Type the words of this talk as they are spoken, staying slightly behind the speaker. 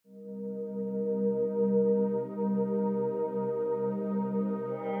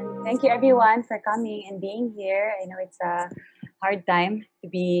Thank you everyone for coming and being here. I know it's a hard time to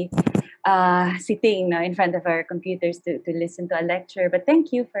be sitting in front of our computers to listen to a lecture, but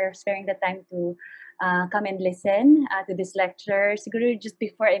thank you for sparing the time to come and listen to this lecture. Siguro just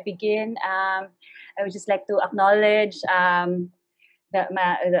before I begin, I would just like to acknowledge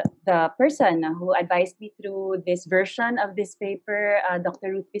the person who advised me through this version of this paper,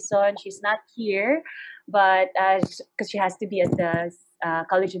 Dr. Ruth Bison. She's not here, but because she has to be at the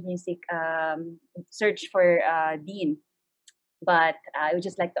College of Music search for dean. But I would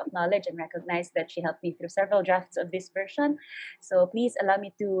just like to acknowledge and recognize that she helped me through several drafts of this version. So please allow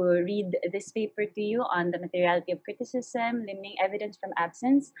me to read this paper to you on the materiality of criticism, limning evidence from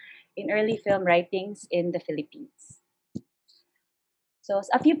absence in early film writings in the Philippines. So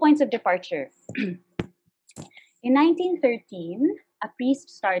a few points of departure. In 1913, a priest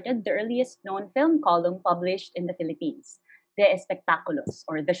started the earliest known film column published in the Philippines, the Espectáculos,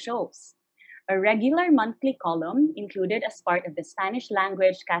 or the shows, a regular monthly column included as part of the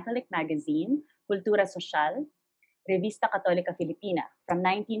Spanish-language Catholic magazine Cultura Social, Revista Catolica Filipina, from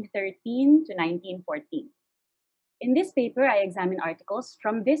 1913 to 1914. In this paper, I examine articles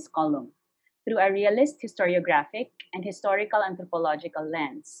from this column through a realist historiographic and historical anthropological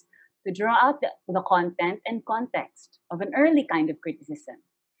lens to draw out the content and context of an early kind of criticism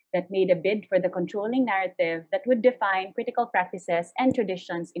that made a bid for the controlling narrative that would define critical practices and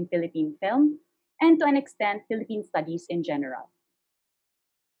traditions in Philippine film, and to an extent, Philippine studies in general.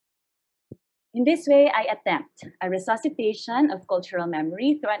 In this way, I attempt a resuscitation of cultural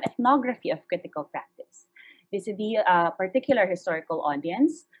memory through an ethnography of critical practice, vis-a-vis a particular historical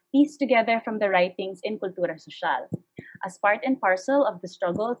audience, pieced together from the writings in Cultura Social, as part and parcel of the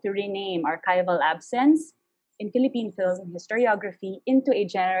struggle to rename archival absence in Philippine film historiography into a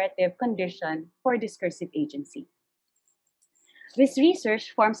generative condition for discursive agency. This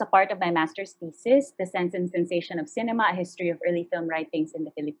research forms a part of my master's thesis, The Sense and Sensation of Cinema, a History of Early Film Writings in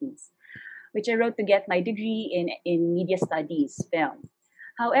the Philippines, which I wrote to get my degree in media studies, film.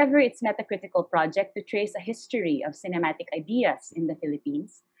 However, its metacritical project to trace a history of cinematic ideas in the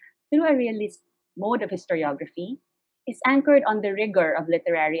Philippines through a realist mode of historiography is anchored on the rigor of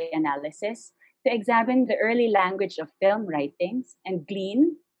literary analysis to examine the early language of film writings and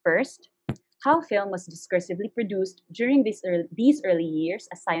glean, first, how film was discursively produced during these early years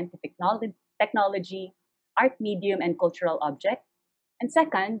as scientific technology, art medium, and cultural object, and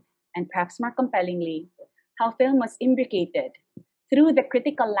second, and perhaps more compellingly, how film was imbricated through the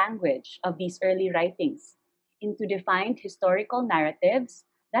critical language of these early writings into defined historical narratives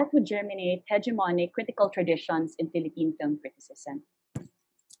that would germinate hegemonic critical traditions in Philippine film criticism.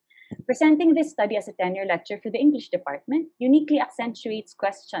 Presenting this study as a tenure lecture for the English department uniquely accentuates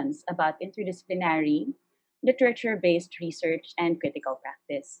questions about interdisciplinary, literature-based research and critical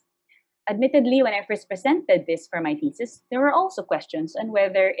practice. Admittedly, when I first presented this for my thesis, there were also questions on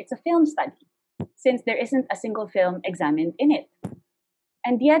whether it's a film study, since there isn't a single film examined in it.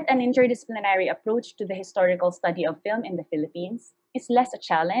 And yet, an interdisciplinary approach to the historical study of film in the Philippines is less a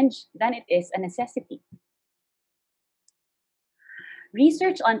challenge than it is a necessity.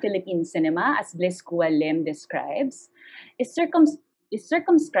 Research on Philippine cinema, as Bliss Kua Lim describes, is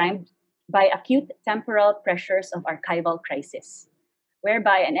circumscribed by acute temporal pressures of archival crisis,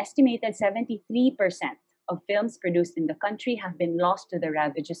 whereby an estimated 73% of films produced in the country have been lost to the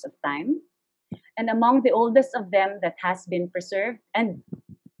ravages of time. And among the oldest of them that has been preserved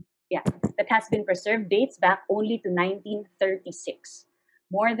dates back only to 1936,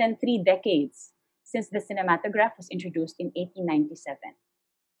 more than 3 decades since the cinematograph was introduced in 1897.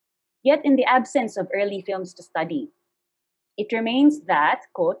 Yet in the absence of early films to study, it remains that,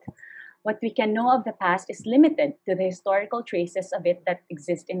 quote, what we can know of the past is limited to the historical traces of it that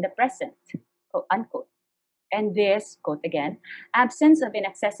exist in the present, quote, unquote. And this, quote again, absence of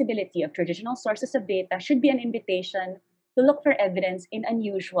inaccessibility of traditional sources of data should be an invitation to look for evidence in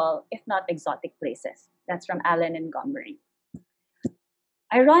unusual, if not exotic places. That's from Allen and Montgomery.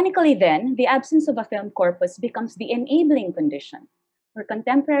 Ironically then, the absence of a film corpus becomes the enabling condition for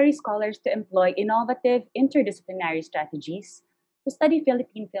contemporary scholars to employ innovative interdisciplinary strategies to study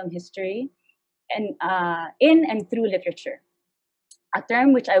Philippine film history and in and through literature, a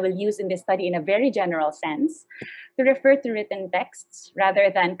term which I will use in this study in a very general sense to refer to written texts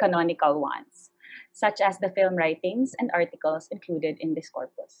rather than canonical ones, such as the film writings and articles included in this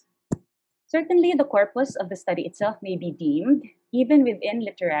corpus. Certainly, the corpus of the study itself may be deemed, even within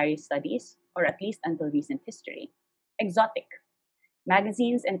literary studies, or at least until recent history, exotic.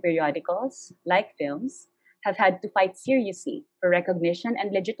 Magazines and periodicals, like films, have had to fight seriously for recognition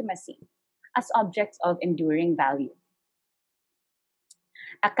and legitimacy as objects of enduring value.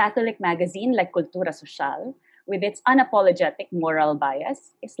 A Catholic magazine like Cultura Social, with its unapologetic moral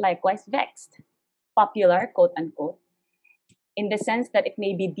bias, is likewise vexed. Popular, quote unquote, in the sense that it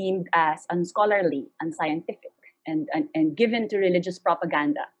may be deemed as unscholarly, unscientific, and given to religious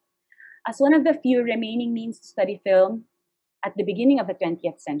propaganda. As one of the few remaining means to study film at the beginning of the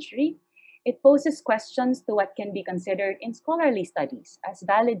 20th century, it poses questions to what can be considered in scholarly studies as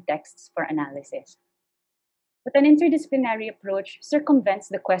valid texts for analysis. But an interdisciplinary approach circumvents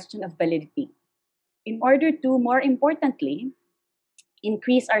the question of validity in order to, more importantly,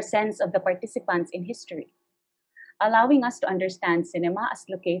 increase our sense of the participants in history, allowing us to understand cinema as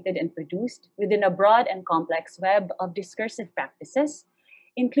located and produced within a broad and complex web of discursive practices,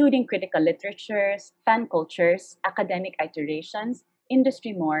 including critical literatures, fan cultures, academic iterations,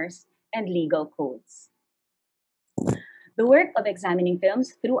 industry mores, and legal codes. The work of examining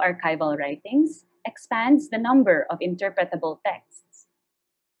films through archival writings expands the number of interpretable texts.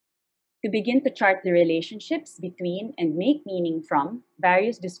 To begin to chart the relationships between and make meaning from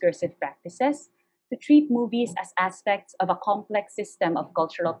various discursive practices, to treat movies as aspects of a complex system of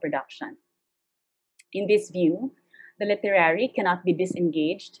cultural production. In this view, the literary cannot be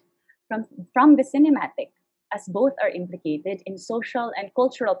disengaged from the cinematic, as both are implicated in social and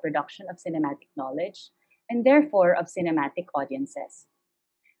cultural production of cinematic knowledge, and therefore of cinematic audiences.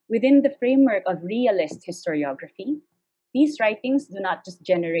 Within the framework of realist historiography, these writings do not just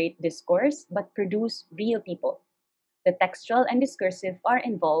generate discourse, but produce real people. The textual and discursive are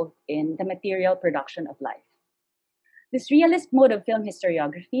involved in the material production of life. This realist mode of film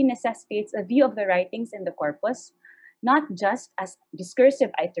historiography necessitates a view of the writings in the corpus, not just as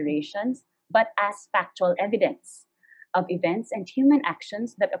discursive iterations, but as factual evidence of events and human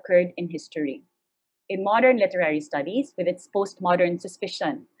actions that occurred in history. In modern literary studies, with its postmodern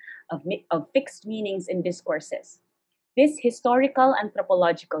suspicion of fixed meanings in discourses, this historical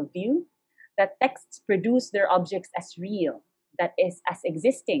anthropological view that texts produce their objects as real, that is, as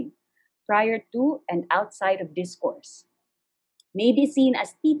existing, prior to and outside of discourse, may be seen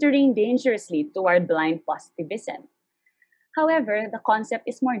as teetering dangerously toward blind positivism. However, the concept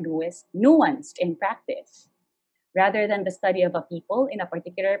is more nuanced in practice. Rather than the study of a people in a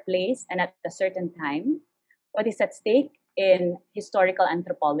particular place and at a certain time, what is at stake in historical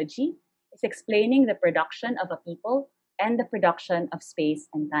anthropology is explaining the production of a people and the production of space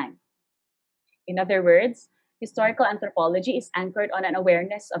and time. In other words, historical anthropology is anchored on an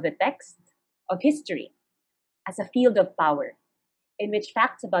awareness of the text, of history, as a field of power, in which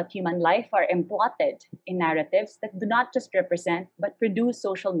facts about human life are implotted in narratives that do not just represent, but produce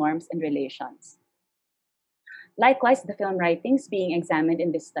social norms and relations. Likewise, the film writings being examined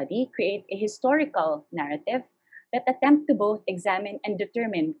in this study create a historical narrative that attempt to both examine and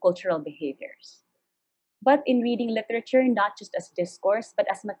determine cultural behaviors. But in reading literature, not just as discourse, but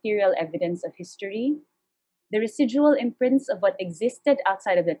as material evidence of history, the residual imprints of what existed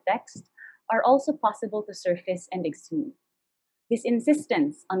outside of the text are also possible to surface and exhume. This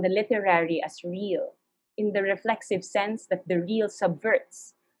insistence on the literary as real, in the reflexive sense that the real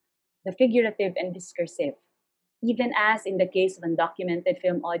subverts the figurative and discursive, even as in the case of undocumented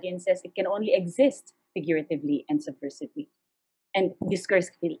film audiences, it can only exist figuratively and subversively, and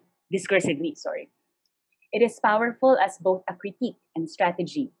discursively, sorry. It is powerful as both a critique and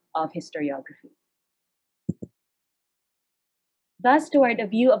strategy of historiography. Thus, toward a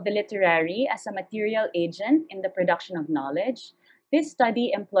view of the literary as a material agent in the production of knowledge, this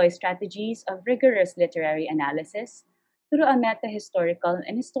study employs strategies of rigorous literary analysis through a meta-historical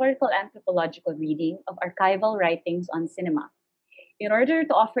and historical anthropological reading of archival writings on cinema, in order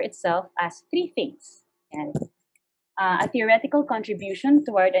to offer itself as three things. And a theoretical contribution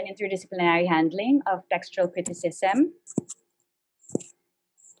toward an interdisciplinary handling of textual criticism.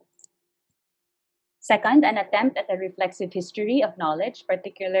 Second, an attempt at a reflexive history of knowledge,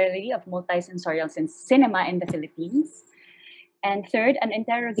 particularly of multisensorial cinema in the Philippines. And third, an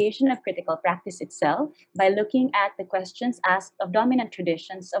interrogation of critical practice itself by looking at the questions asked of dominant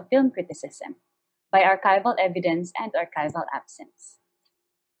traditions of film criticism by archival evidence and archival absence.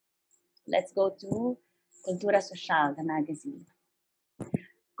 Let's go to Cultura Social, the magazine.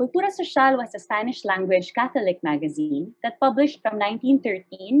 Cultura Social was a Spanish-language Catholic magazine that published from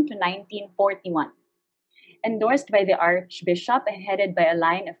 1913 to 1941. Endorsed by the Archbishop and headed by a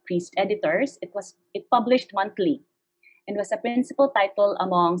line of priest editors, it published monthly and was a principal title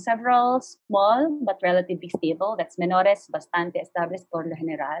among several small but relatively stable, that's menores bastante established por lo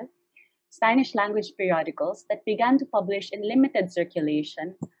general, Spanish-language periodicals that began to publish in limited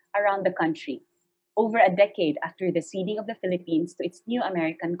circulation around the country, over a decade after the ceding of the Philippines to its new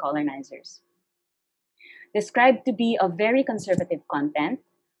American colonizers. Described to be of very conservative content,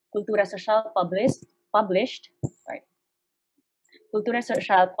 Cultura Social sorry, Cultura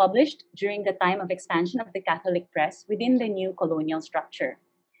Social published during the time of expansion of the Catholic press within the new colonial structure.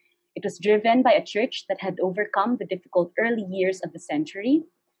 It was driven by a church that had overcome the difficult early years of the century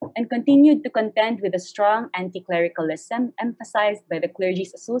and continued to contend with a strong anti-clericalism emphasized by the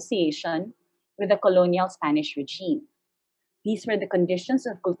clergy's association with the colonial Spanish regime. These were the conditions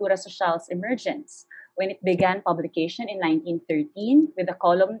of Cultura Social's emergence when it began publication in 1913 with the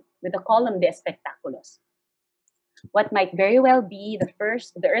column De Espectáculos, what might very well be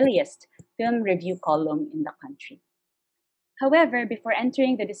the earliest film review column in the country. However, before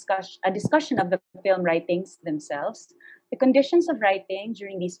entering a discussion of the film writings themselves, the conditions of writing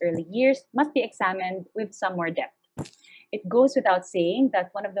during these early years must be examined with some more depth. It goes without saying that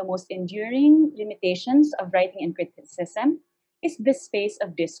one of the most enduring limitations of writing and criticism is the space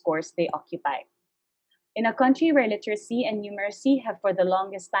of discourse they occupy. In a country where literacy and numeracy have for the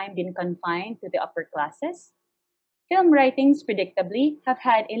longest time been confined to the upper classes, film writings predictably have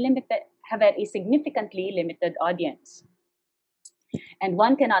had a significantly limited audience. And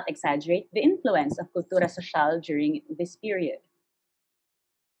one cannot exaggerate the influence of Cultura Social during this period.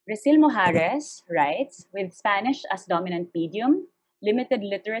 Resil Mojares writes, with Spanish as dominant medium, limited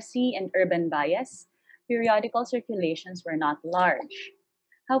literacy, and urban bias, periodical circulations were not large.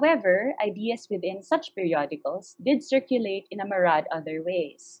 However, ideas within such periodicals did circulate in a myriad other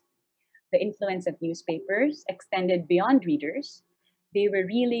ways. The influence of newspapers extended beyond readers. They were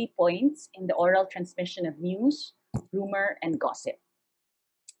relay points in the oral transmission of news, rumor, and gossip.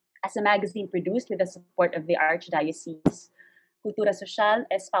 As a magazine produced with the support of the Archdiocese, Cultura Social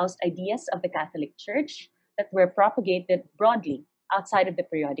espoused ideas of the Catholic Church that were propagated broadly outside of the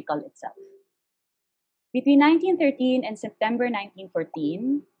periodical itself. Between 1913 and September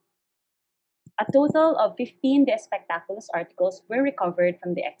 1914, a total of 15 De Espectáculos articles were recovered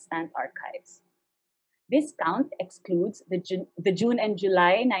from the extant archives. This count excludes the June and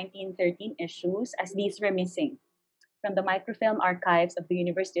July 1913 issues, as these were missing from the microfilm archives of the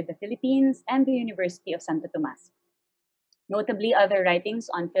University of the Philippines and the University of Santo Tomas. Notably, other writings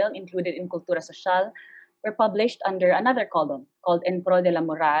on film included in Cultura Social were published under another column called En Pro de la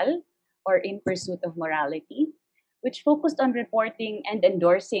Moral, or In Pursuit of Morality, which focused on reporting and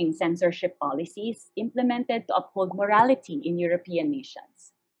endorsing censorship policies implemented to uphold morality in European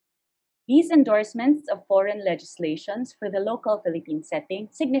nations. These endorsements of foreign legislations for the local Philippine setting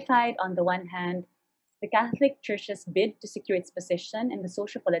signified, on the one hand, the Catholic Church's bid to secure its position in the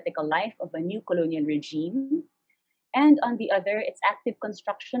socio-political life of a new colonial regime, and on the other, its active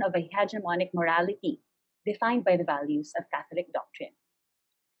construction of a hegemonic morality defined by the values of Catholic doctrine.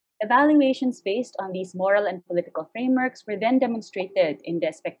 Evaluations based on these moral and political frameworks were then demonstrated in the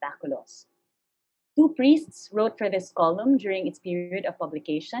Espectáculos. Two priests wrote for this column during its period of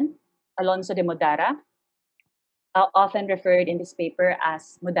publication: Alonso de Modara, often referred in this paper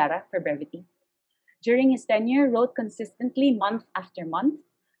as Modara for brevity, during his tenure wrote consistently month after month,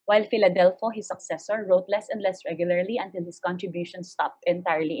 while Philadelpho, his successor, wrote less and less regularly until his contributions stopped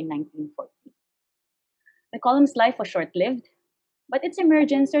entirely in 1940. The column's life was short-lived, but its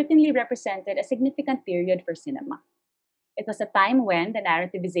emergence certainly represented a significant period for cinema. It was a time when the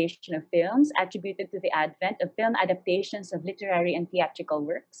narrativization of films, attributed to the advent of film adaptations of literary and theatrical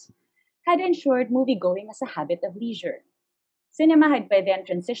works, had ensured moviegoing as a habit of leisure. Cinema had by then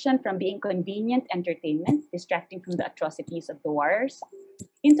transitioned from being convenient entertainment, distracting from the atrocities of the wars,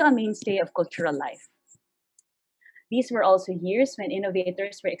 into a mainstay of cultural life. These were also years when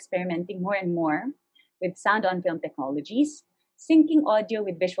innovators were experimenting more and more with sound on film technologies, syncing audio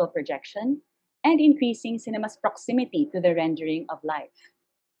with visual projection, and increasing cinema's proximity to the rendering of life.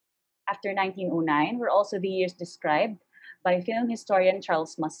 After 1909 were also the years described by film historian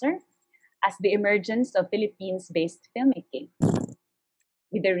Charles Musser as the emergence of Philippines-based filmmaking,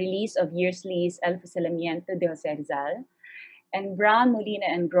 with the release of Yearsley's El Fusilamiento de Jose Rizal and Brown, Molina,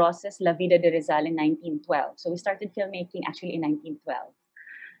 and Gross's La Vida de Rizal in 1912. So we started filmmaking actually in 1912.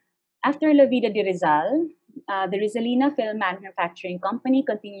 After La Vida de Rizal, the Rizalina Film Manufacturing Company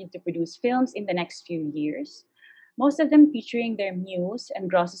continued to produce films in the next few years, most of them featuring their muse and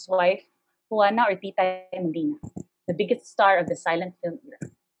Gross's wife, Juana or Tita Molina, the biggest star of the silent film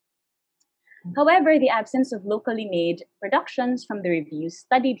era. However, the absence of locally made productions from the reviews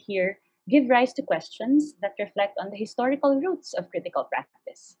studied here give rise to questions that reflect on the historical roots of critical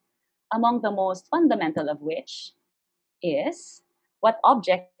practice, among the most fundamental of which is what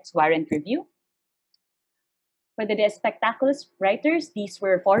objects warrant review. For the Espectáculos writers, these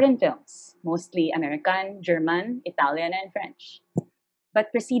were foreign films, mostly American, German, Italian, and French.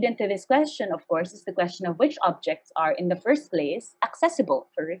 But precedent to this question, of course, is the question of which objects are, in the first place, accessible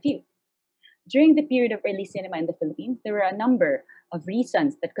for review. During the period of early cinema in the Philippines, there were a number of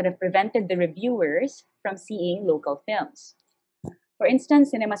reasons that could have prevented the reviewers from seeing local films. For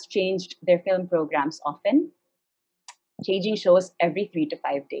instance, cinemas changed their film programs often, changing shows every 3 to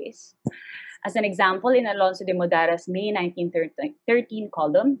 5 days. As an example, in Alonso de Modara's May 1913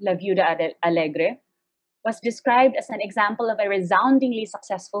 column, La Viuda Alegre was described as an example of a resoundingly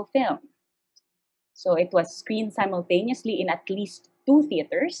successful film. So it was screened simultaneously in at least 2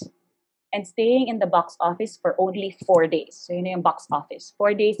 theaters and staying in the box office for only 4 days. So yun na yung box office,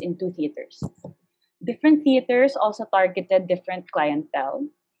 4 days in 2 theaters. Different theaters also targeted different clientele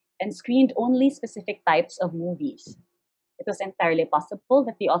and screened only specific types of movies. It was entirely possible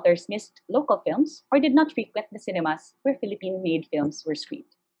that the authors missed local films or did not frequent the cinemas where Philippine-made films were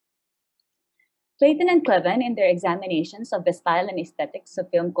screened. Clayton and Cleven, in their examinations of the style and aesthetics of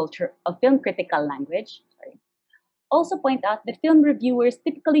film culture, of film critical language, also point out that film reviewers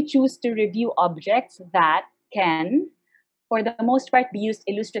typically choose to review objects that can, for the most part, be used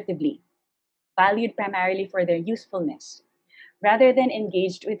illustratively, valued primarily for their usefulness, rather than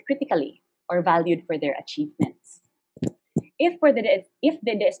engaged with critically or valued for their achievements. If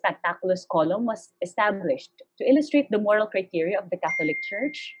the Espectáculos column was established to illustrate the moral criteria of the Catholic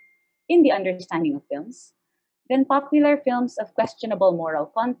Church in the understanding of films, then popular films of questionable moral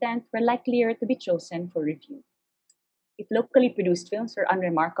content were likelier to be chosen for review. If locally produced films were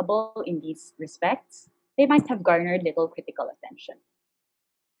unremarkable in these respects, they might have garnered little critical attention.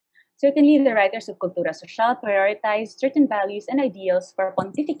 Certainly, the writers of Cultura Social prioritized certain values and ideals for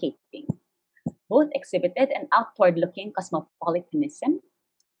pontificating. Both exhibited an outward-looking cosmopolitanism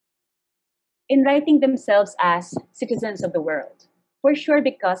in writing themselves as citizens of the world, for sure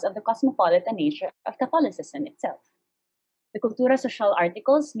because of the cosmopolitan nature of Catholicism itself. The Cultura Social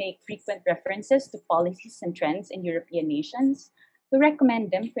articles make frequent references to policies and trends in European nations to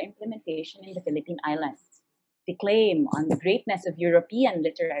recommend them for implementation in the Philippine Islands. They claim on the greatness of European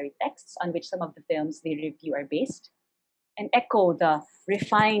literary texts on which some of the films they review are based, and echo the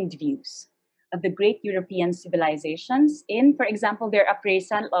refined views of the great European civilizations in, for example, their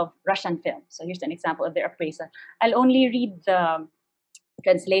appraisal of Russian films. So here's an example of their appraisal. I'll only read the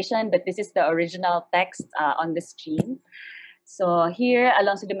translation, but this is the original text on the screen. So here,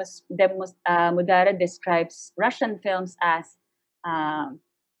 Alonso de Modara describes Russian films as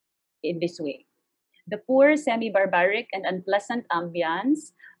in this way. The poor, semi-barbaric, and unpleasant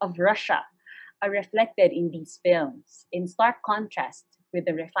ambience of Russia are reflected in these films, in stark contrast with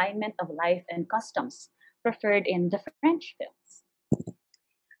the refinement of life and customs preferred in the French films.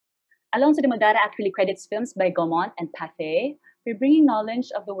 Alonso de Modara actually credits films by Gaumont and Pathé for bringing knowledge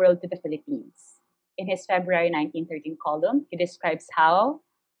of the world to the Philippines. In his February 1913 column, he describes how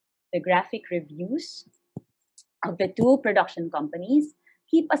the graphic reviews of the two production companies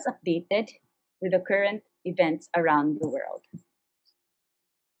keep us updated with the current events around the world.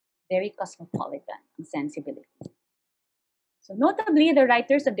 Very cosmopolitan and sensibility. So notably, the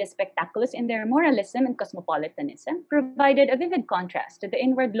writers of the Espectáculos in their moralism and cosmopolitanism provided a vivid contrast to the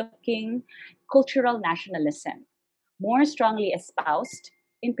inward-looking cultural nationalism, more strongly espoused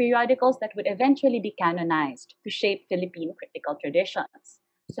in periodicals that would eventually be canonized to shape Philippine critical traditions,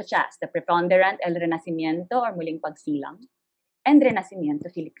 such as the preponderant El Renacimiento or Muling Pagsilang and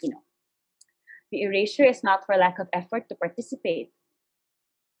Renacimiento Filipino. The erasure is not for lack of effort to participate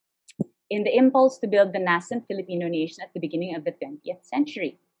in the impulse to build the nascent Filipino nation at the beginning of the 20th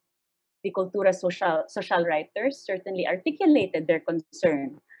century. The Cultura Social writers certainly articulated their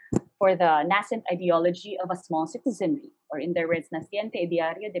concern for the nascent ideology of a small citizenry, or in their words, naciente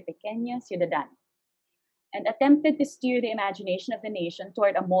ideario de pequeño ciudadano, and attempted to steer the imagination of the nation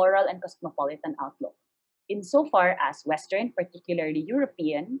toward a moral and cosmopolitan outlook, insofar as Western, particularly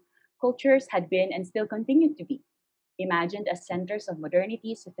European, cultures had been and still continue to be imagined as centers of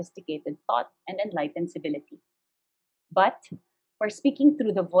modernity, sophisticated thought, and enlightened civility. But for speaking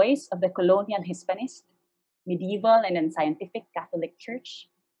through the voice of the colonial Hispanist, medieval, and unscientific Catholic Church,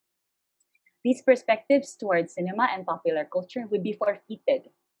 these perspectives towards cinema and popular culture would be forfeited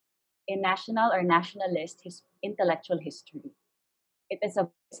in national or nationalist intellectual history. It is a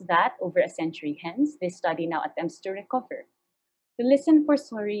voice that, over a century hence, this study now attempts to recover, to listen for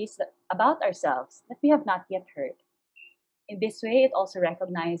stories about ourselves that we have not yet heard. In this way, it also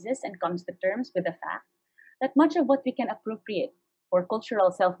recognizes and comes to terms with the fact that much of what we can appropriate for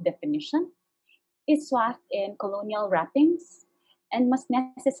cultural self-definition is swathed in colonial wrappings and must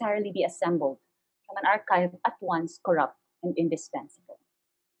necessarily be assembled from an archive at once corrupt and indispensable.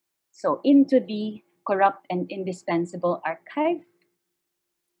 So into the corrupt and indispensable archive,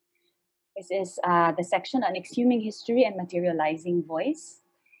 This is the section on exhuming history and materializing voice.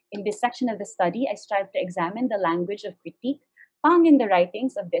 In this section of the study, I strive to examine the language of critique found in the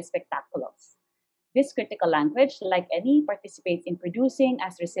writings of the Espectáculos. This critical language, like any, participates in producing,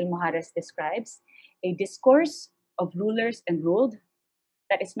 as Ricil Mojares describes, a discourse of rulers and ruled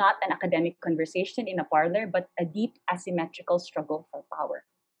that is not an academic conversation in a parlor, but a deep asymmetrical struggle for power.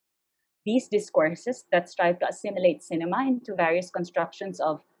 These discourses that strive to assimilate cinema into various constructions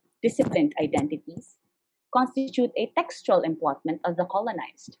of disciplined identities constitute a textual implantment of the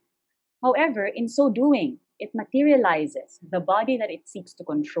colonized. However, in so doing, it materializes the body that it seeks to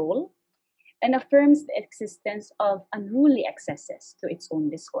control and affirms the existence of unruly excesses to its own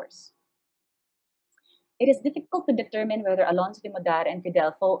discourse. It is difficult to determine whether Alonso de Modar and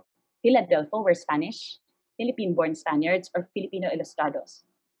Filadelfo were Spanish, Philippine-born Spaniards, or Filipino ilustrados,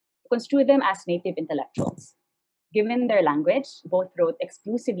 to construe them as native intellectuals. Given their language, both wrote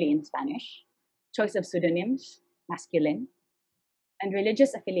exclusively in Spanish, choice of pseudonyms, masculine, and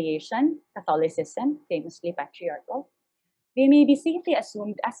religious affiliation, Catholicism, famously patriarchal, they may be safely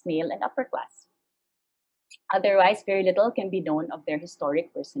assumed as male and upper class. Otherwise, very little can be known of their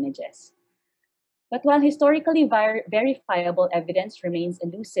historic personages. But while historically verifiable evidence remains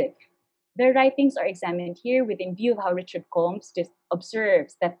elusive, their writings are examined here within view of how Richard Combs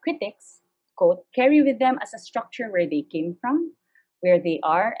observes that critics, quote, carry with them as a structure where they came from, where they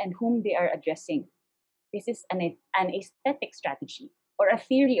are, and whom they are addressing. This is an aesthetic strategy, or a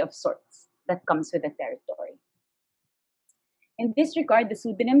theory of sorts, that comes with the territory. In this regard, the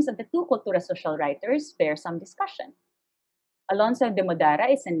pseudonyms of the two Cultura Social writers bear some discussion. Alonso de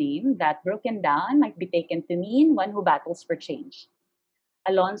Modara is a name that, broken down, might be taken to mean one who battles for change.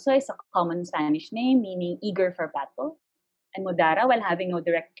 Alonso is a common Spanish name meaning eager for battle, and Modara, while having no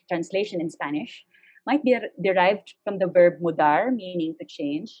direct translation in Spanish, might be derived from the verb mudar, meaning to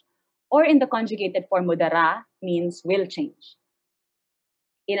change, or in the conjugated form mudara, means will change,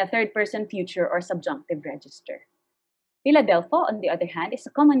 in a third-person future or subjunctive register. Filadelfo, on the other hand, is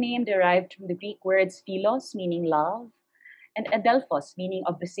a common name derived from the Greek words philos, meaning love, and adelphos, meaning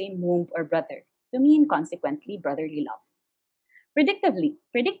of the same womb or brother, to mean consequently brotherly love. Predictably,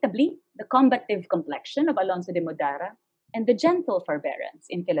 the combative complexion of Alonso de Modara and the gentle forbearance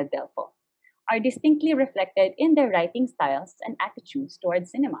in Filadelfo are distinctly reflected in their writing styles and attitudes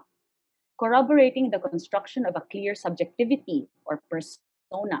towards cinema, corroborating the construction of a clear subjectivity or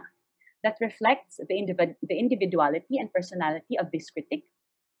persona that reflects the individuality and personality of this critic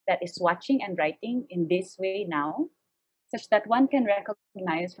that is watching and writing in this way now, such that one can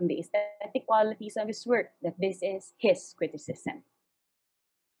recognize from the aesthetic qualities of his work that this is his criticism.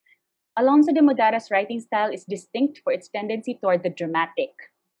 Alonso de Modara's writing style is distinct for its tendency toward the dramatic,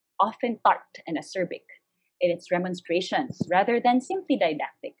 often tart and acerbic, in its remonstrations rather than simply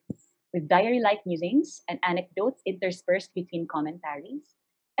didactic, with diary-like musings and anecdotes interspersed between commentaries,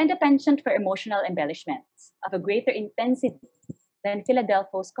 and a penchant for emotional embellishments of a greater intensity than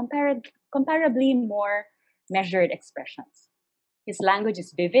Filadelfo's comparably more measured expressions. His language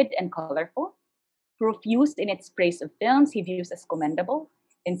is vivid and colorful, profuse in its praise of films he views as commendable,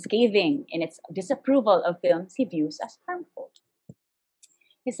 and scathing in its disapproval of films he views as harmful.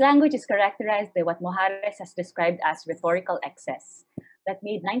 His language is characterized by what Mojares has described as rhetorical excess that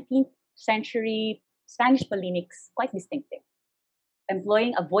made 19th century Spanish polemics quite distinctive,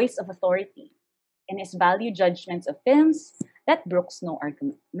 employing a voice of authority in his value judgments of films that brooks no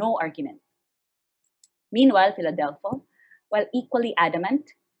argument. Meanwhile, Filadelfo, while equally adamant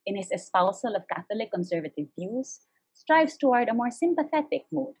in his espousal of Catholic conservative views, strives toward a more sympathetic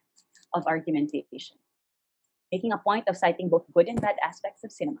mode of argumentation, making a point of citing both good and bad aspects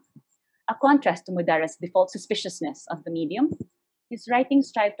of cinema. A contrast to Modara's default suspiciousness of the medium, his writings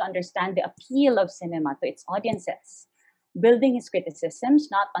strive to understand the appeal of cinema to its audiences, building his criticisms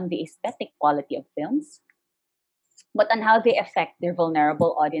not on the aesthetic quality of films, but on how they affect their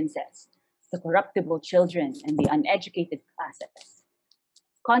vulnerable audiences, the corruptible children and the uneducated classes.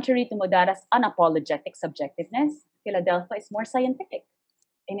 Contrary to Modara's unapologetic subjectiveness, Filadelfo is more scientific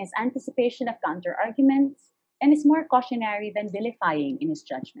in his anticipation of counter-arguments and is more cautionary than vilifying in his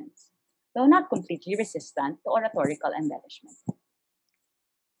judgments, though not completely resistant to oratorical embellishment.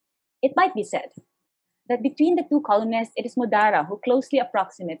 It might be said that between the two columnists, it is Modara who closely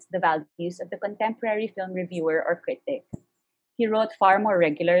approximates the values of the contemporary film reviewer or critic. He wrote far more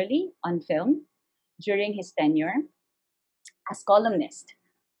regularly on film during his tenure as columnist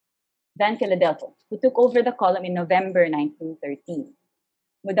than Filadelfo, who took over the column in November 1913.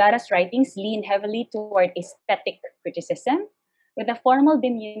 Modara's writings lean heavily toward aesthetic criticism, with a formal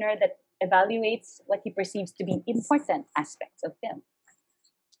demeanor that evaluates what he perceives to be important aspects of film.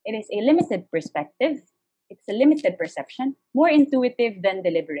 It is a limited perspective, it's a limited perception, more intuitive than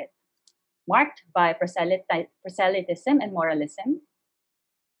deliberate, marked by proselytism and moralism.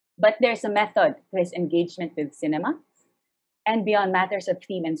 But there's a method to his engagement with cinema, and beyond matters of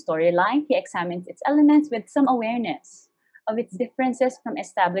theme and storyline, he examines its elements with some awareness of its differences from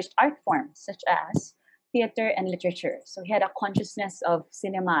established art forms, such as theater and literature. So he had a consciousness of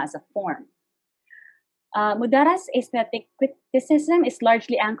cinema as a form. Mudara's aesthetic criticism is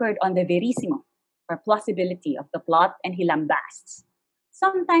largely anchored on the verissimo, or plausibility of the plot, and he lambasts,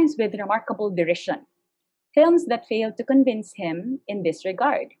 sometimes with remarkable derision, films that fail to convince him in this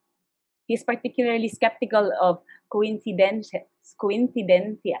regard. He is particularly skeptical of coincidences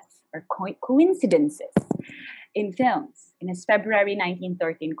in films. In his February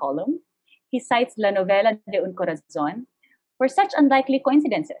 1913 column, he cites La Novela de un Corazon for such unlikely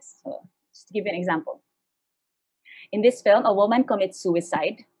coincidences. So, just to give you an example. In this film, a woman commits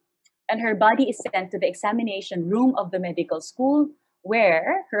suicide, and her body is sent to the examination room of the medical school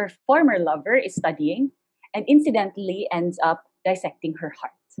where her former lover is studying and incidentally ends up dissecting her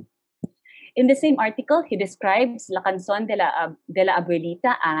heart. In the same article, he describes La Canción de la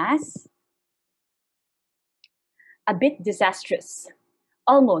Abuelita as a bit disastrous,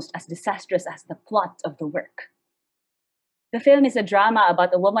 almost as disastrous as the plot of the work. The film is a drama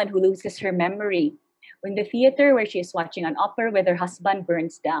about a woman who loses her memory when the theater where she is watching an opera with her husband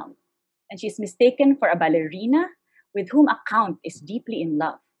burns down, and she is mistaken for a ballerina with whom a count is deeply in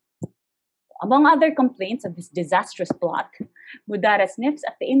love. Among other complaints of this disastrous plot, Mudara sniffs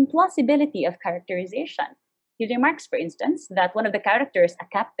at the implausibility of characterization. He remarks, for instance, that one of the characters, a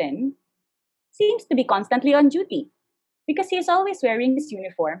captain, seems to be constantly on duty because he is always wearing his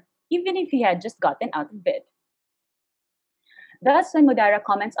uniform, even if he had just gotten out of bed. Thus, when Mudara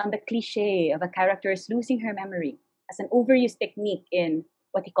comments on the cliché of a character's losing her memory as an overused technique in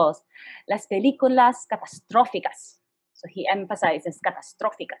what he calls las películas catastróficas, so he emphasizes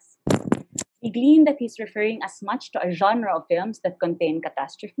catastróficas, we glean that he's referring as much to a genre of films that contain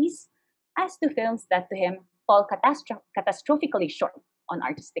catastrophes as to films that to him fall catastrophically short on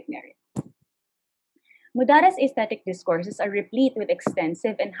artistic merit. Mudara's aesthetic discourses are replete with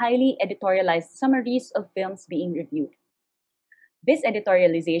extensive and highly editorialized summaries of films being reviewed. This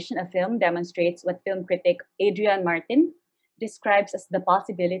editorialization of film demonstrates what film critic Adrian Martin describes as the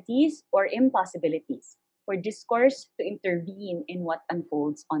possibilities or impossibilities for discourse to intervene in what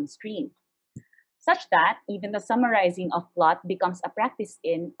unfolds on screen, such that even the summarizing of plot becomes a practice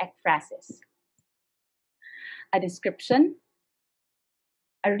in ekphrasis, a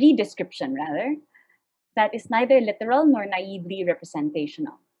redescription rather, that is neither literal nor naively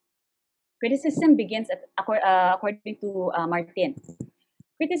representational. Criticism begins according to Martin.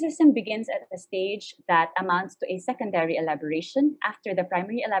 Criticism begins at a stage that amounts to a secondary elaboration after the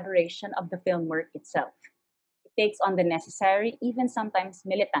primary elaboration of the film work itself. It takes on the necessary, even sometimes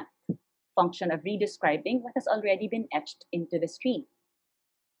militant, function of redescribing what has already been etched into the screen.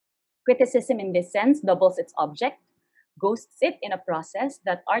 Criticism in this sense doubles its object, ghosts it in a process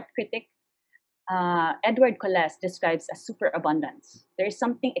that art critic Edward Colless describes as superabundance. There is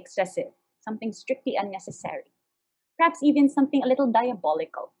something excessive, something strictly unnecessary, perhaps even something a little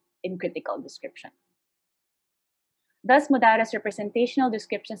diabolical in critical description. Thus, Mudara's representational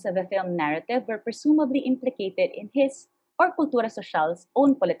descriptions of the film narrative were presumably implicated in his or Cultura Social's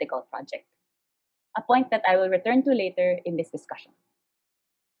own political project, a point that I will return to later in this discussion.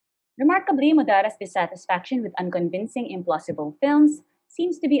 Remarkably, Mudara's dissatisfaction with unconvincing, implausible films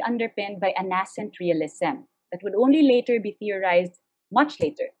seems to be underpinned by a nascent realism that would only later be theorized, much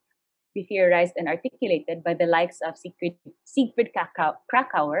later, be theorized and articulated by the likes of Siegfried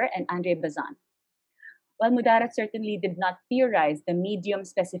Krakauer and Andre Bazin. While Mudara certainly did not theorize the medium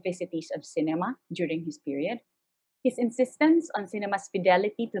specificities of cinema during his period, his insistence on cinema's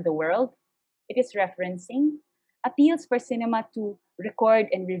fidelity to the world it is referencing appeals for cinema to record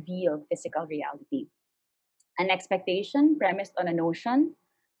and reveal physical reality. An expectation premised on a notion,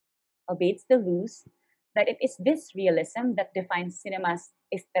 albeit still loose, that it is this realism that defines cinema's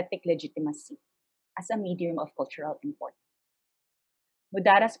aesthetic legitimacy as a medium of cultural import.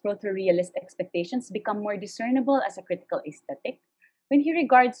 Mudara's proto-realist expectations become more discernible as a critical aesthetic when he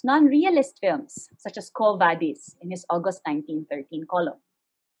regards non-realist films, such as Quo Vadis in his August 1913 column.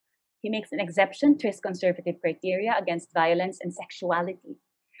 He makes an exception to his conservative criteria against violence and sexuality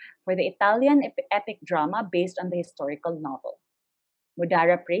for the Italian epic drama based on the historical novel.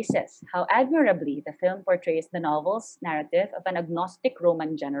 Mudara praises how admirably the film portrays the novel's narrative of an agnostic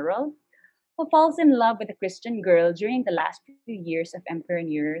Roman general who falls in love with a Christian girl during the last few years of Emperor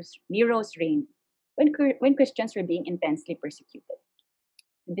Nero's reign, when Christians were being intensely persecuted.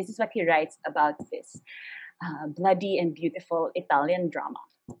 This is what he writes about this bloody and beautiful Italian drama.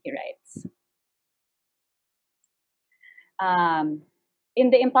 He writes, in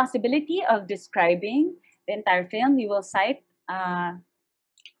the impossibility of describing the entire film, we will cite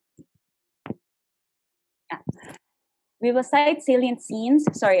salient scenes.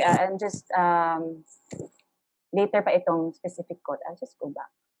 Sorry, I'm just later pa itong specific quote. I'll just go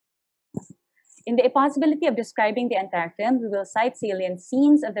back. In the impossibility of describing the entire film, we will cite salient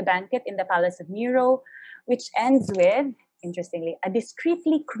scenes of the banquet in the palace of Nero, which ends with, interestingly, a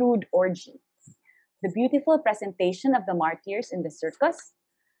discreetly crude orgy. The beautiful presentation of the martyrs in the circus,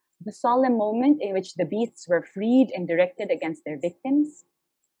 the solemn moment in which the beasts were freed and directed against their victims,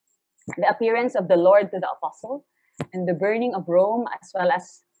 the appearance of the Lord to the apostle, and the burning of Rome, as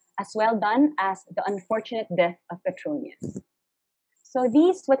well done as the unfortunate death of Petronius. So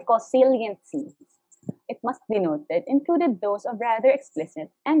these, what we call salient scenes, it must be noted, included those of rather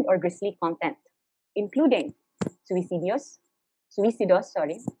explicit and or grisly content, including suicidios,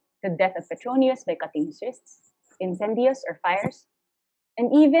 the death of Petronius by cutting his wrists, incendios or fires, and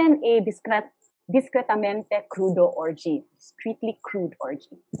even a discretamente crudo orgy, discreetly crude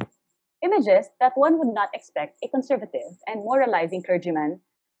orgy. Images that one would not expect a conservative and moralizing clergyman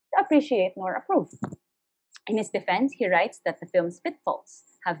to appreciate nor approve. In his defense, he writes that the film's pitfalls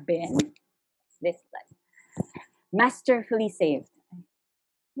have been this slide, masterfully saved.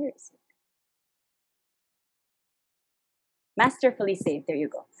 Where is it? Masterfully saved, there you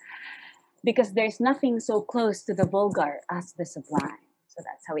go. Because there's nothing so close to the vulgar as the sublime. So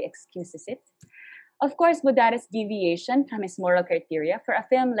that's how he excuses it. Of course, Budara's deviation from his moral criteria for a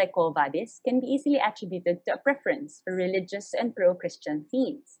film like Quo Vadis can be easily attributed to a preference for religious and pro-Christian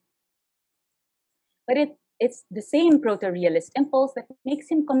themes. But it's the same proto-realist impulse that makes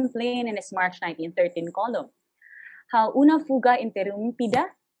him complain in his March 1913 column how Una Fuga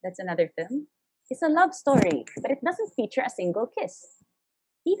Interrumpida, that's another film, is a love story, but it doesn't feature a single kiss.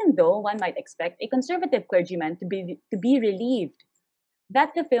 Even though one might expect a conservative clergyman to be relieved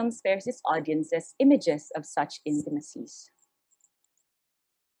that the film spares its audiences images of such intimacies.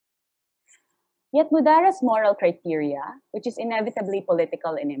 Yet Budara's moral criteria, which is inevitably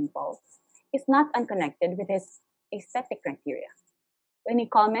political in impulse, is not unconnected with his aesthetic criteria. When he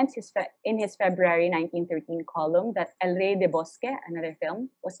comments in his February 1913 column that El Rey de Bosque, another film,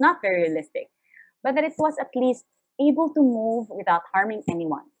 was not very realistic, but that it was at least able to move without harming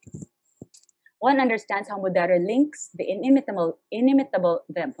anyone. One understands how Mudara links the imitable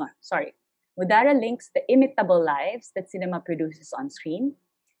lives that cinema produces on screen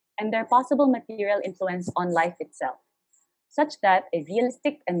and their possible material influence on life itself, such that a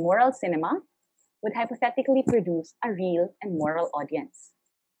realistic and moral cinema would hypothetically produce a real and moral audience.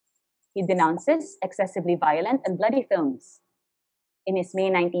 He denounces excessively violent and bloody films in his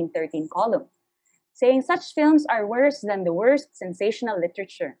May 1913 column, saying such films are worse than the worst sensational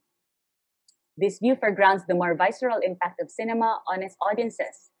literature. This view foregrounds the more visceral impact of cinema on its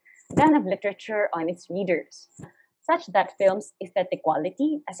audiences than of literature on its readers, such that film's aesthetic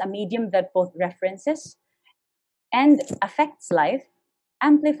quality as a medium that both references and affects life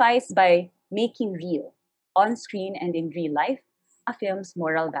amplifies by making real, on screen and in real life, a film's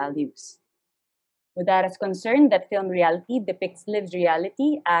moral values. Mudara's concern that film reality depicts lived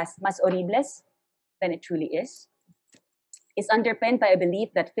reality as más horribles than it truly is underpinned by a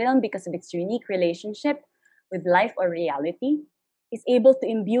belief that film, because of its unique relationship with life or reality, is able to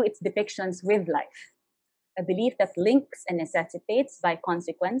imbue its depictions with life. A belief that links and necessitates, by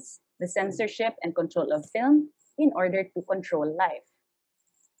consequence, the censorship and control of film in order to control life.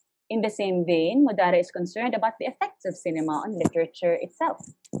 In the same vein, Mudara is concerned about the effects of cinema on literature itself.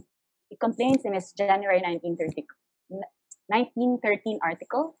 He complains in his January 1913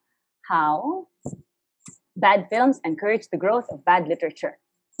 article how bad films encourage the growth of bad literature.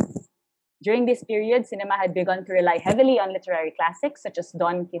 During this period, cinema had begun to rely heavily on literary classics such as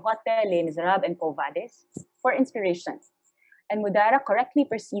Don Quixote, Les Miserables, and Quo Vadis for inspiration. And Mudara correctly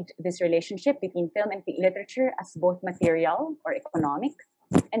perceived this relationship between film and literature as both material or economic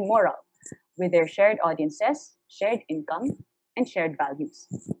and moral, with their shared audiences, shared income, and shared values.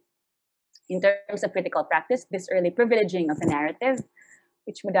 In terms of critical practice, this early privileging of the narrative,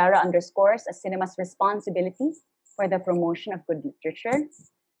 which Mudara underscores as cinema's responsibility for the promotion of good literature,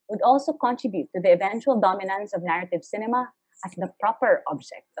 would also contribute to the eventual dominance of narrative cinema as the proper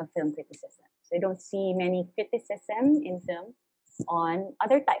object of film criticism. So you don't see many criticism in film on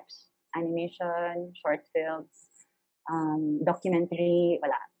other types, animation, short films, documentary,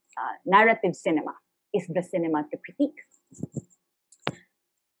 narrative cinema is the cinema to critique.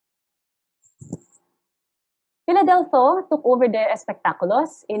 Philadelphia took over the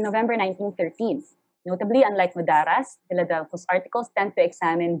Espectáculos in November 1913. Notably, unlike Mudaras, Philadelphia's articles tend to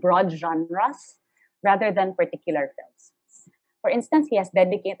examine broad genres rather than particular films. For instance, he has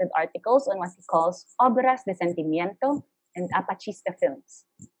dedicated articles on what he calls obras de sentimiento and apachista films.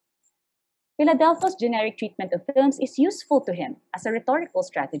 Philadelphia's generic treatment of films is useful to him as a rhetorical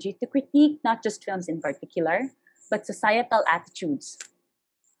strategy to critique not just films in particular, but societal attitudes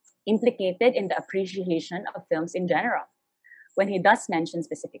implicated in the appreciation of films in general. When he does mention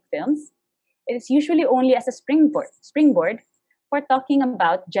specific films, it is usually only as a springboard for talking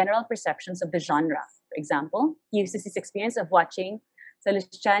about general perceptions of the genre. For example, he uses his experience of watching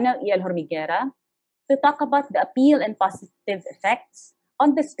Salustiano y El Hormiguera to talk about the appeal and positive effects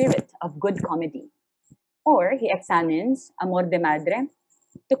on the spirit of good comedy. Or he examines Amor de Madre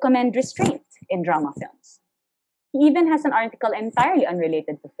to commend restraint in drama films. He even has an article entirely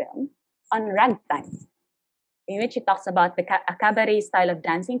unrelated to film on ragtime, in which he talks about a cabaret style of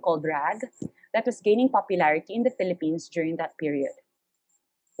dancing called rag that was gaining popularity in the Philippines during that period.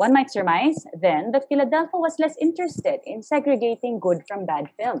 One might surmise, then, that Philadelphia was less interested in segregating good from bad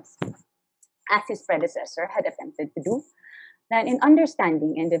films, as his predecessor had attempted to do, than in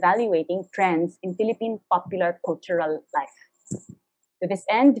understanding and evaluating trends in Philippine popular cultural life. To this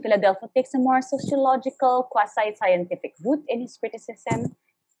end, Philadelphia takes a more sociological, quasi-scientific route in his criticism,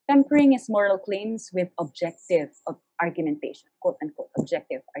 tempering his moral claims with objective argumentation, quote-unquote,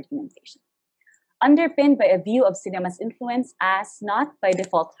 objective argumentation, underpinned by a view of cinema's influence as not by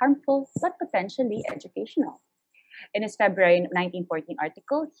default harmful, but potentially educational. In his February 1914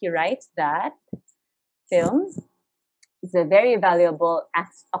 article, he writes that film is a very valuable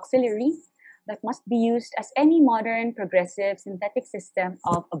auxiliary that must be used as any modern, progressive, synthetic system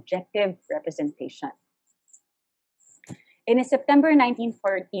of objective representation. In his September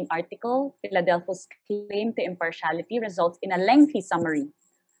 1914 article, Philadelphia's claim to impartiality results in a lengthy summary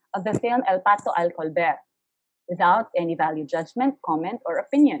of the film El Pato al Colbert, without any value judgment, comment, or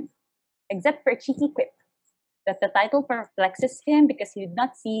opinion, except for a cheeky quip that the title perplexes him because he did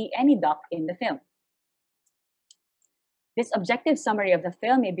not see any duck in the film. This objective summary of the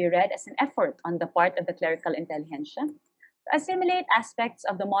film may be read as an effort on the part of the clerical intelligentsia to assimilate aspects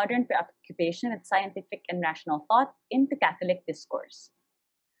of the modern preoccupation with scientific and rational thought into Catholic discourse.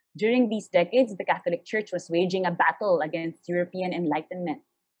 During these decades, the Catholic Church was waging a battle against European Enlightenment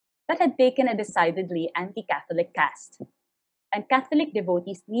that had taken a decidedly anti-Catholic cast, and Catholic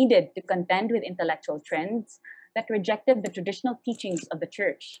devotees needed to contend with intellectual trends that rejected the traditional teachings of the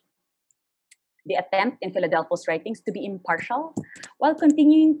Church. The attempt in Philadelphia's writings to be impartial while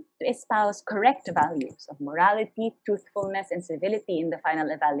continuing to espouse correct values of morality, truthfulness, and civility in the final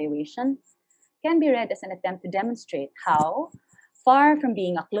evaluation can be read as an attempt to demonstrate how, far from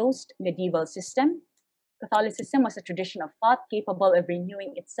being a closed medieval system, Catholicism was a tradition of thought capable of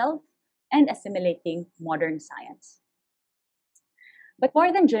renewing itself and assimilating modern science. But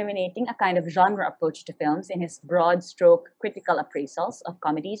more than germinating a kind of genre approach to films in his broad stroke critical appraisals of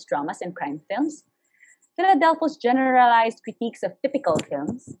comedies, dramas, and crime films, Philadelphia's generalized critiques of typical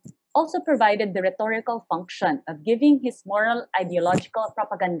films also provided the rhetorical function of giving his moral ideological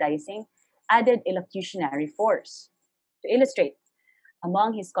propagandizing added elocutionary force. To illustrate,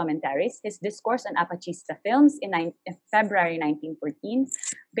 among his commentaries, his discourse on Apachista films in February 1914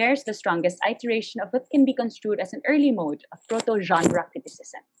 bears the strongest iteration of what can be construed as an early mode of proto-genre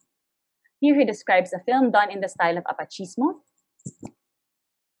criticism. Here he describes a film done in the style of Apachismo.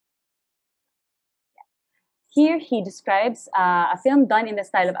 Here he describes a film done in the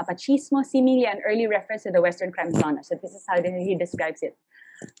style of Apachismo, seemingly an early reference to the Western crime genre. So this is how he describes it.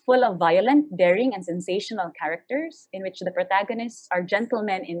 Full of violent, daring, and sensational characters, in which the protagonists are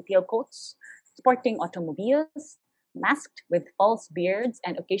gentlemen in tailcoats, sporting automobiles, masked with false beards,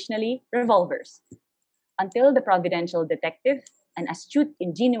 and occasionally revolvers. Until the providential detective, an astute,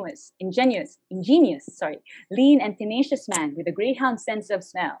 ingenious, lean and tenacious man with a greyhound sense of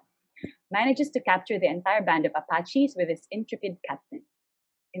smell, manages to capture the entire band of Apaches with his intrepid captain.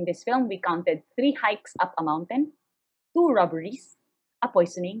 In this film, we counted 3 hikes up a mountain, 2 robberies, a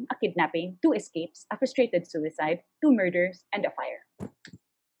poisoning, a kidnapping, 2 escapes, a frustrated suicide, 2 murders, and a fire.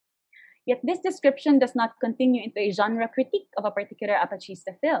 Yet this description does not continue into a genre critique of a particular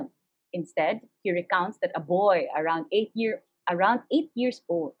Apachista film. Instead, he recounts that a boy around 8 years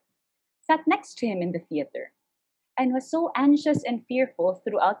old sat next to him in the theater and was so anxious and fearful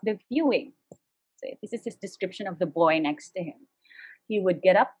throughout the viewing. So this is his description of the boy next to him. He would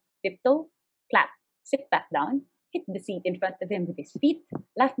get up, tiptoe, clap, sit back down, hit the seat in front of him with his feet,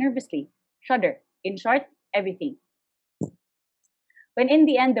 laugh nervously, shudder. In short, everything. When in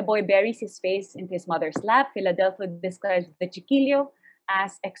the end the boy buries his face into his mother's lap, Philadelphia describes the chiquillo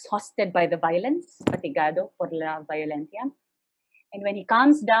as exhausted by the violence, fatigado por la violencia. And when he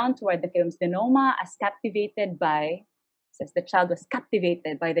comes down toward the film's denouement, as captivated by, says the child was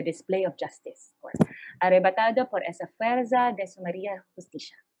captivated by the display of justice, or arrebatado por esa fuerza de su María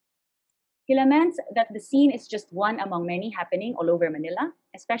Justicia. He laments that the scene is just one among many happening all over Manila,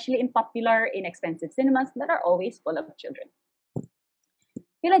 especially in popular, inexpensive cinemas that are always full of children.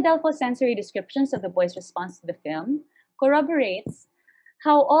 Philadelphia's sensory descriptions of the boy's response to the film corroborates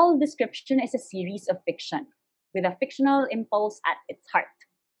how all description is a series of fiction, with a fictional impulse at its heart.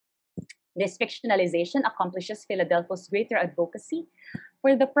 This fictionalization accomplishes Philadelphia's greater advocacy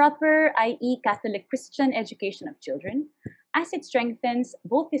for the proper, i.e., Catholic Christian education of children, as it strengthens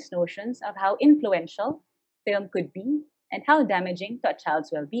both his notions of how influential film could be and how damaging to a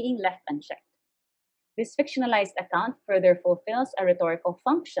child's well-being left unchecked. This fictionalized account further fulfills a rhetorical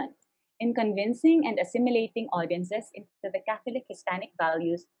function in convincing and assimilating audiences into the Catholic Hispanic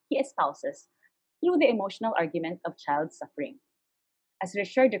values he espouses through the emotional argument of child suffering. As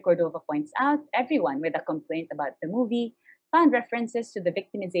Richard de Cordova points out, everyone with a complaint about the movie found references to the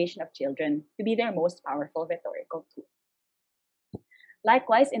victimization of children to be their most powerful rhetorical tool.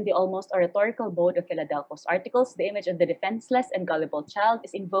 Likewise, in the almost oratorical mode of Philadelphia's articles, the image of the defenseless and gullible child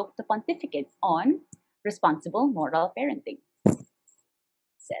is invoked to pontificate on responsible moral parenting. It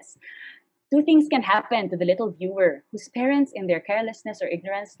says, two things can happen to the little viewer whose parents, in their carelessness or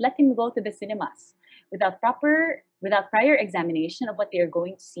ignorance, let him go to the cinemas without prior examination of what they are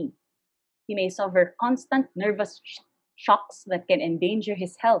going to see. He may suffer constant nervous shocks that can endanger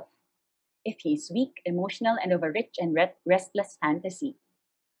his health if he is weak, emotional, and of a rich and restless fantasy.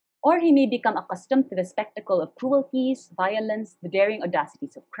 Or he may become accustomed to the spectacle of cruelties, violence, the daring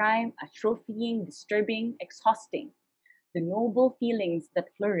audacities of crime, atrophying, disturbing, exhausting the noble feelings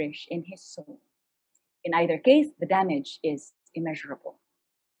that flourish in his soul. In either case, the damage is immeasurable.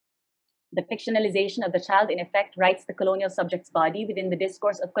 The fictionalization of the child, in effect, writes the colonial subject's body within the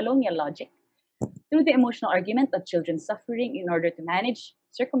discourse of colonial logic through the emotional argument of children's suffering in order to manage,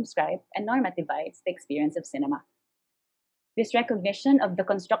 circumscribe, and normativize the experience of cinema. This recognition of the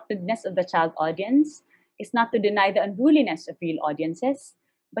constructedness of the child audience is not to deny the unruliness of real audiences,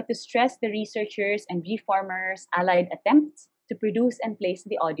 but to stress the researchers' and reformers' allied attempts to produce and place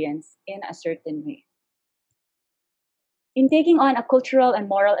the audience in a certain way. In taking on a cultural and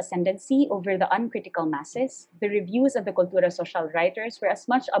moral ascendancy over the uncritical masses, the reviews of the Cultura Social writers were as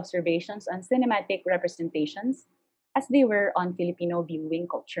much observations on cinematic representations as they were on Filipino viewing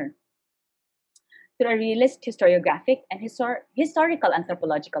culture. Through a realist historiographic and historical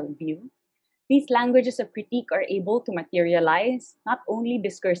anthropological view, these languages of critique are able to materialize not only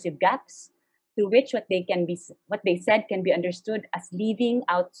discursive gaps through which what they said can be understood as leaving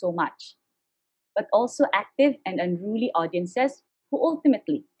out so much, but also active and unruly audiences who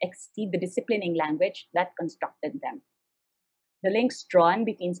ultimately exceed the disciplining language that constructed them. The links drawn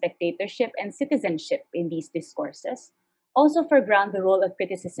between spectatorship and citizenship in these discourses also foreground the role of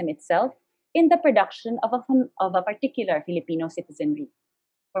criticism itself in the production of a particular Filipino citizenry.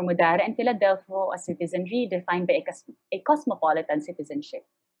 For Mudara and Philadelphia, a citizenry defined by a cosmopolitan citizenship,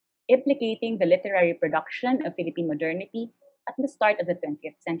 implicating the literary production of Philippine modernity at the start of the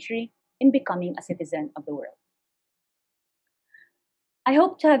 20th century in becoming a citizen of the world. I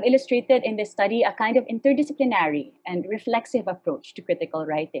hope to have illustrated in this study a kind of interdisciplinary and reflexive approach to critical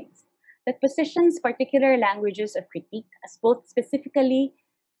writings that positions particular languages of critique as both specifically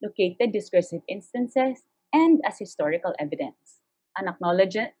located discursive instances and as historical evidence, an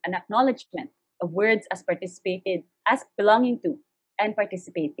acknowledgement of words as belonging to and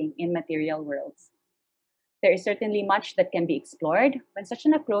participating in material worlds. There is certainly much that can be explored when such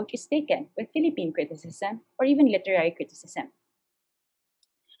an approach is taken with Philippine criticism or even literary criticism.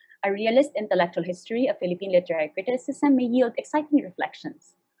 A realist intellectual history of Philippine literary criticism may yield exciting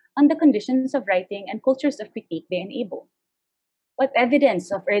reflections on the conditions of writing and cultures of critique they enable. What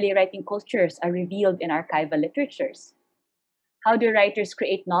evidence of early writing cultures are revealed in archival literatures? How do writers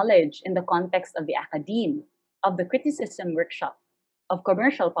create knowledge in the context of the academe, of the criticism workshop, of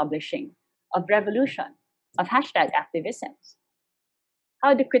commercial publishing, of revolution, of hashtag activisms?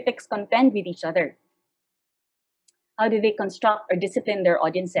 How do critics contend with each other? How do they construct or discipline their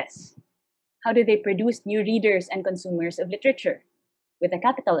audiences? How do they produce new readers and consumers of literature, with a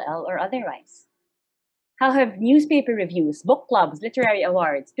capital L or otherwise? How have newspaper reviews, book clubs, literary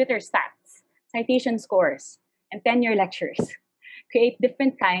awards, Twitter stats, citation scores, and tenure lectures create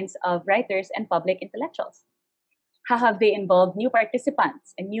different kinds of writers and public intellectuals? How have they involved new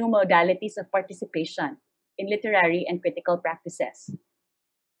participants and new modalities of participation in literary and critical practices.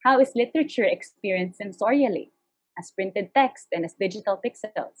 How is literature experienced sensorially, as printed text and as digital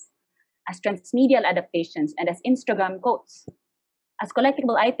pixels, as transmedial adaptations and as Instagram quotes, as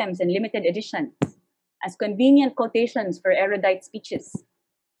collectible items in limited editions, as convenient quotations for erudite speeches?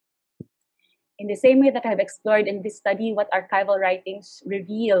 In the same way that I've explored in this study what archival writings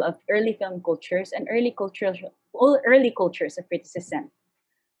reveal of early film cultures and early cultures of criticism,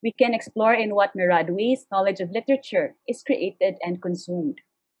 we can explore in what myriad ways knowledge of literature is created and consumed.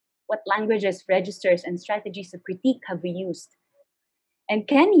 What languages, registers, and strategies of critique have we used and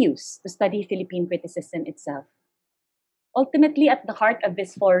can use to study Philippine criticism itself? Ultimately, at the heart of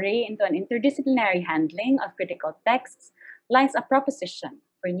this foray into an interdisciplinary handling of critical texts lies a proposition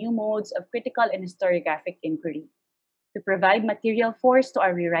for new modes of critical and historiographic inquiry, to provide material force to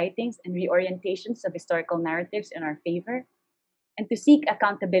our rewritings and reorientations of historical narratives in our favor, and to seek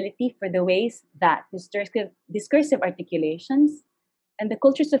accountability for the ways that discursive articulations and the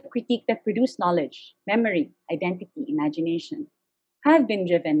cultures of critique that produce knowledge, memory, identity, imagination have been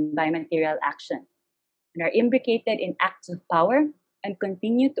driven by material action and are imbricated in acts of power and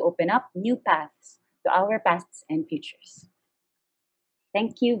continue to open up new paths to our pasts and futures.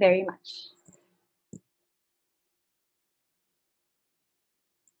 Thank you very much.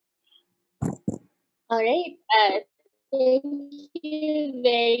 All right. Thank you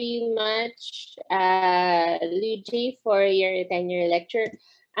very much, Luigi, for your tenure lecture.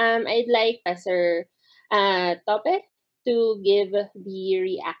 I'd like Professor Tope to give the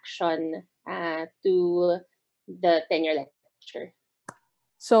reaction to the tenure lecture.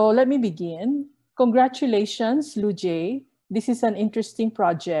 So let me begin. Congratulations, Luigi. This is an interesting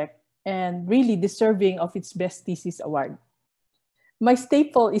project and really deserving of its Best Thesis Award. My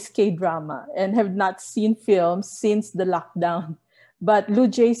staple is K-drama and have not seen films since the lockdown. But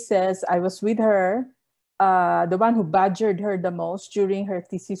Luigi says I was with her, the one who badgered her the most during her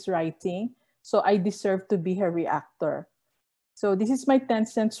thesis writing. So I deserve to be her reactor. So this is my 10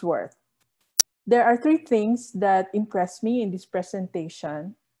 cents worth. There are three things that impress me in this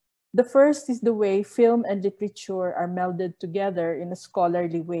presentation. The first is the way film and literature are melded together in a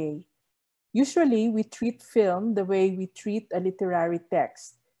scholarly way. Usually, we treat film the way we treat a literary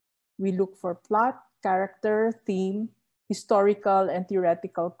text. We look for plot, character, theme, historical and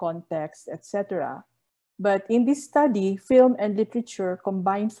theoretical context, etc. But in this study, film and literature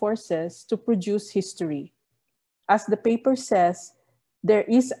combine forces to produce history. As the paper says, there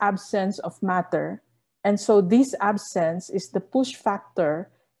is absence of matter, and so this absence is the push factor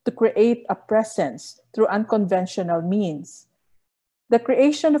to create a presence through unconventional means. The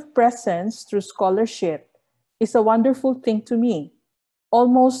creation of presence through scholarship is a wonderful thing to me,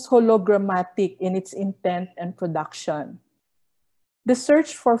 almost hologrammatic in its intent and production. The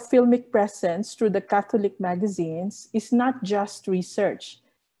search for filmic presence through the Catholic magazines is not just research.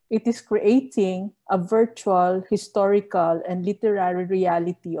 It is creating a virtual, historical, and literary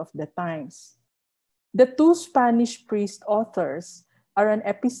reality of the times. The two Spanish priest authors are an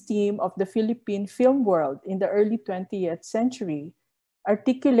episteme of the Philippine film world in the early 20th century,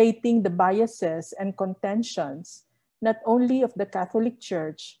 articulating the biases and contentions not only of the Catholic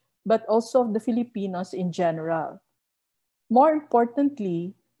Church, but also of the Filipinos in general. More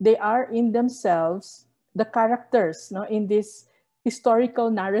importantly, they are in themselves the characters in this historical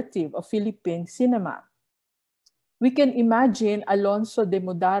narrative of Philippine cinema. We can imagine Alonso de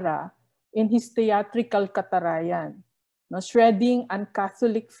Mudara in his theatrical Katarayan, shredding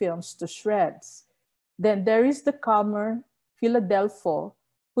un-Catholic films to shreds. Then there is the calmer Philadelphia,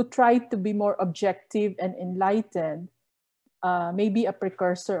 who tried to be more objective and enlightened, maybe a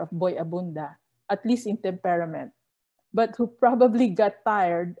precursor of Boy Abunda, at least in temperament, but who probably got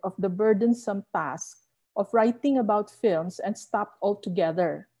tired of the burdensome task of writing about films and stopped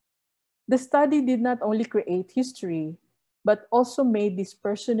altogether. The study did not only create history, but also made these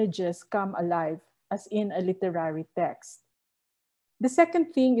personages come alive, as in a literary text. The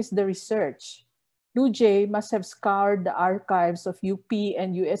second thing is the research. Luigi must have scoured the archives of UP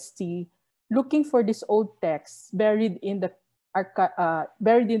and UST looking for these old texts buried in the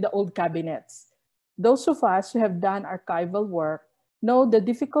old cabinets. Those of us who have done archival work know the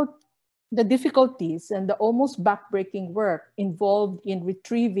difficulties and the almost backbreaking work involved in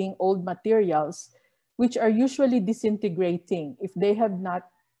retrieving old materials, which are usually disintegrating if they have not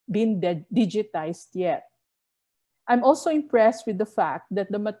been digitized yet. I'm also impressed with the fact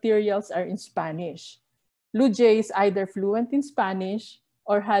that the materials are in Spanish. Luigi is either fluent in Spanish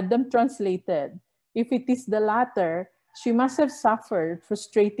or had them translated. If it is the latter, she must have suffered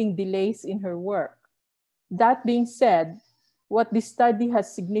frustrating delays in her work. That being said, what this study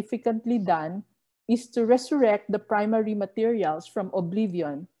has significantly done is to resurrect the primary materials from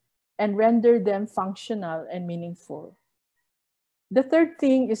oblivion and render them functional and meaningful. The third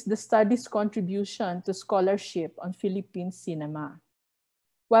thing is the study's contribution to scholarship on Philippine cinema.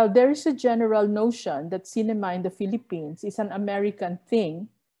 While there is a general notion that cinema in the Philippines is an American thing,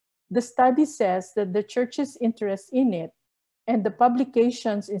 the study says that the church's interest in it and the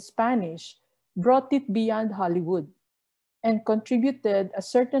publications in Spanish brought it beyond Hollywood and contributed a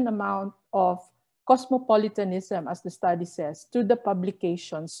certain amount of cosmopolitanism, as the study says, to the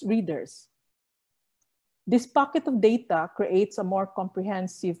publication's readers. This pocket of data creates a more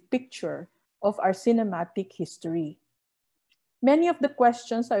comprehensive picture of our cinematic history. Many of the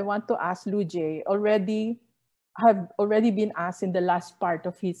questions I want to ask Louise have already been asked in the last part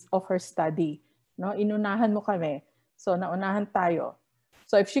of her study. No, inunahan mo kami. So naunahan tayo.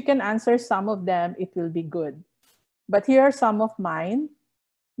 So if she can answer some of them, it will be good. But here are some of mine.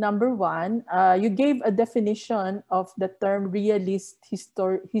 Number one, you gave a definition of the term realist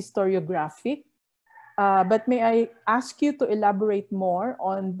historiographic. But may I ask you to elaborate more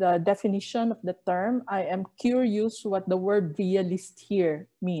on the definition of the term? I am curious what the word realist here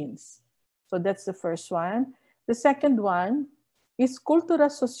means. So that's the first one. The second one, is Cultura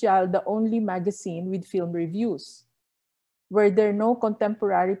Social the only magazine with film reviews? Were there no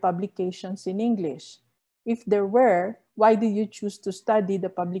contemporary publications in English? If there were, why did you choose to study the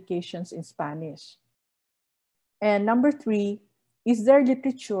publications in Spanish? And number three, is there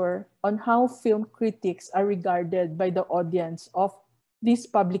literature on how film critics are regarded by the audience of these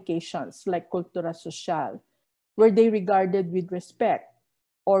publications like Cultura Social? Were they regarded with respect,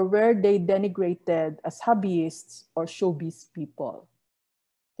 or were they denigrated as hobbyists or showbiz people?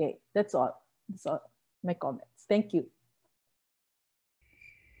 Okay, that's all. That's all my comments. Thank you.